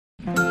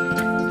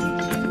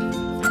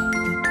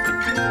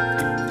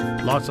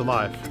Lots of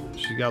life.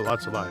 She's got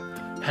lots of life.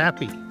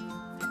 Happy.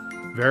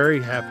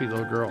 Very happy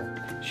little girl.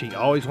 She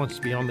always wants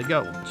to be on the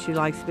go. She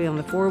likes to be on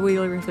the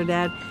four-wheeler with her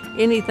dad.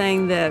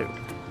 Anything that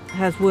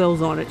has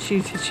wheels on it,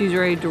 she's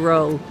ready to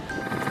roll.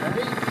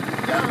 Ready,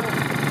 go.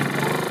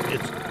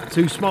 It's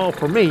too small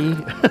for me.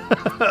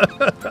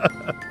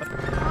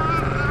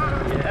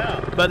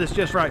 Yeah, but it's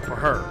just right for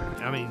her.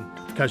 I mean,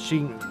 because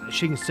she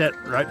can sit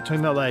right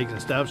between my legs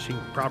and stuff. She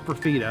can prop her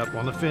feet up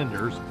on the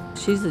fenders.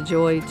 She's a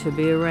joy to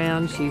be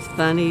around. She's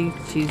funny.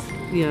 She's,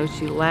 you know,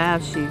 she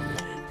laughs. She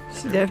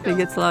definitely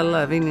gets a lot of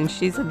loving, and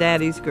she's a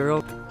daddy's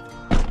girl.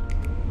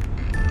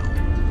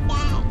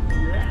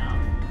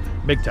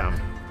 Big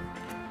time.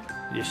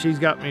 Yeah, she's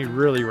got me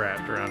really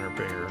wrapped around her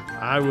finger.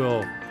 I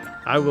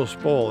will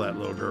spoil that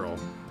little girl.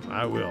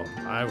 I will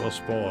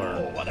spoil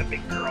her. Oh, what a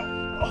big girl.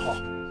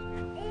 Oh.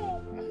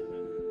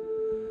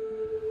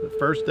 The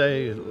first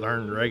day I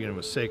learned Regann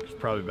was sick was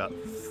probably about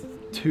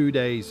 2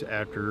 days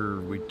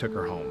after we took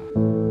her home.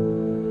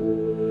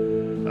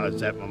 I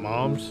was at my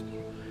mom's,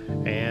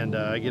 and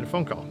I get a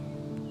phone call.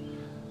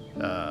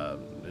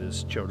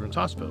 It's Children's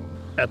Hospital.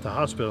 At the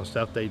hospital and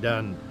stuff, they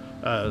done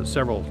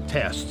several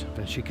tests,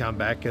 and she come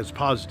back as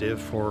positive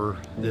for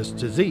this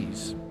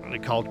disease. They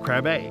called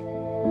Krabbe.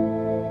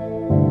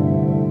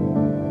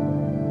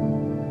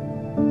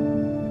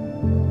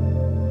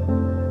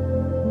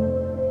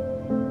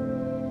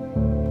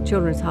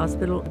 Children's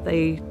Hospital,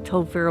 they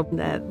told Farrell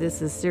that this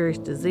is a serious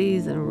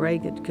disease and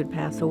Regann could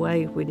pass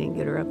away if we didn't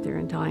get her up there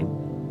in time.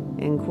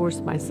 And of course,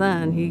 my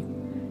son,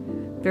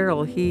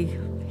 Farrell, he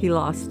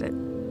lost it.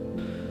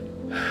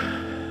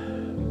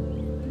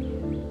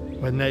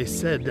 When they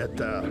said that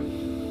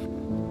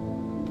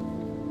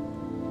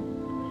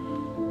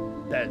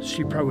that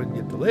she probably wouldn't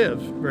get to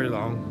live very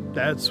long,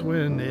 that's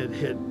when it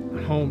hit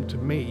home to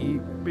me,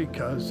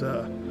 because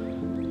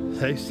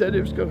they said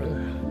it was going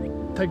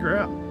to take her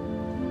out.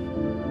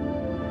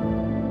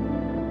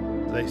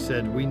 They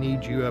said, we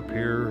need you up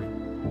here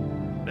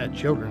at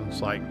Children's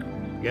like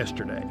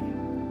yesterday.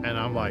 And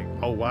I'm like,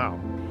 oh, wow.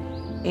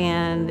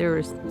 And there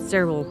were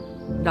several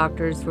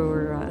doctors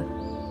for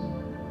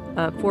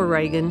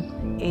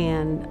Regann,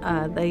 and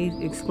they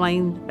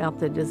explained about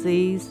the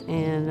disease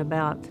and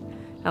about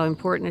how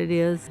important it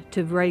is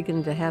to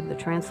Regann to have the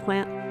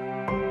transplant.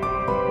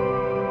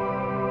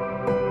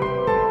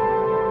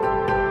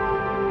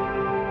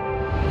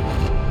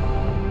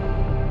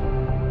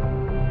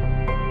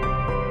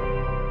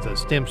 The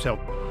stem cell,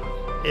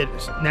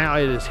 now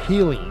it is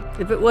healing.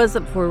 If it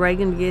wasn't for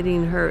Regann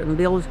getting her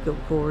umbilical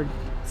cord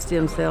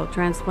stem cell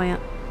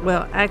transplant,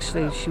 well,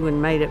 actually, she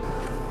wouldn't have made it.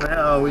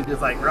 Well, we just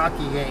like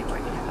Rocky, ain't we?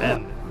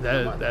 And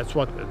that's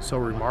what's so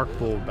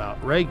remarkable about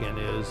Regann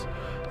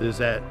is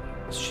that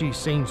she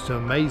seems to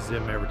amaze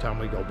them every time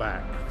we go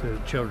back to the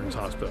Children's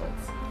Hospital.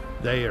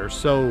 They are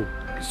so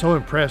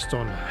impressed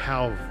on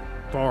how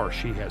far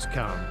she has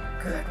come.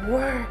 Good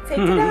work. Say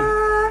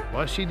ta-da!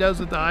 What she does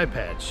with the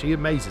iPad, she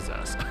amazes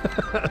us.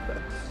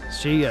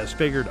 She has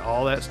figured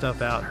all that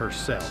stuff out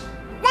herself.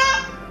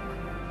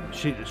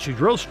 She's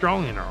real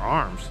strong in her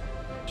arms.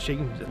 She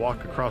can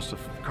walk across the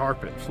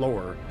carpet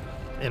floor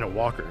in a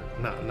walker.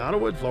 Not a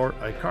wood floor,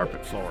 a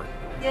carpet floor.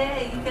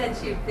 Yay, you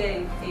got your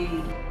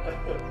baby.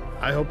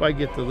 I hope I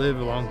get to live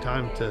a long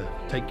time to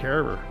take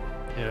care of her,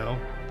 you know.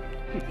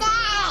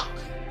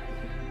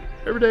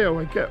 Every day I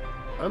wake up,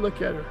 I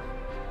look at her.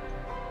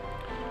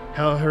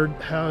 How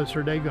is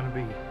her day going to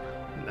be?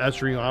 That's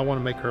the reason I want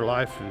to make her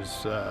life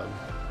as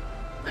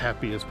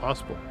happy as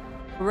possible.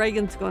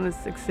 Regann's going to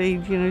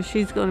succeed. You know,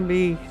 she's a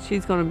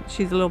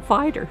little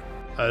fighter.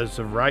 As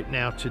of right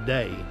now,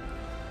 today,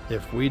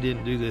 if we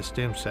didn't do this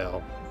stem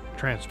cell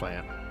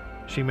transplant,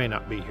 she may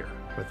not be here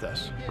with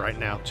us right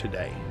now,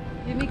 today.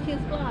 Give me a kiss,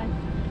 bye.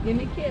 Give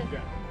me a kiss.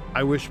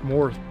 I wish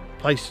more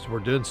places were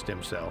doing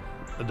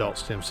adult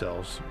stem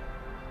cells,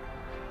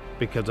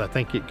 because I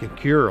think it can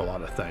cure a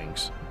lot of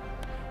things.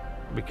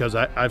 Because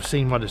I've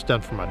seen what it's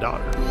done for my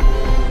daughter.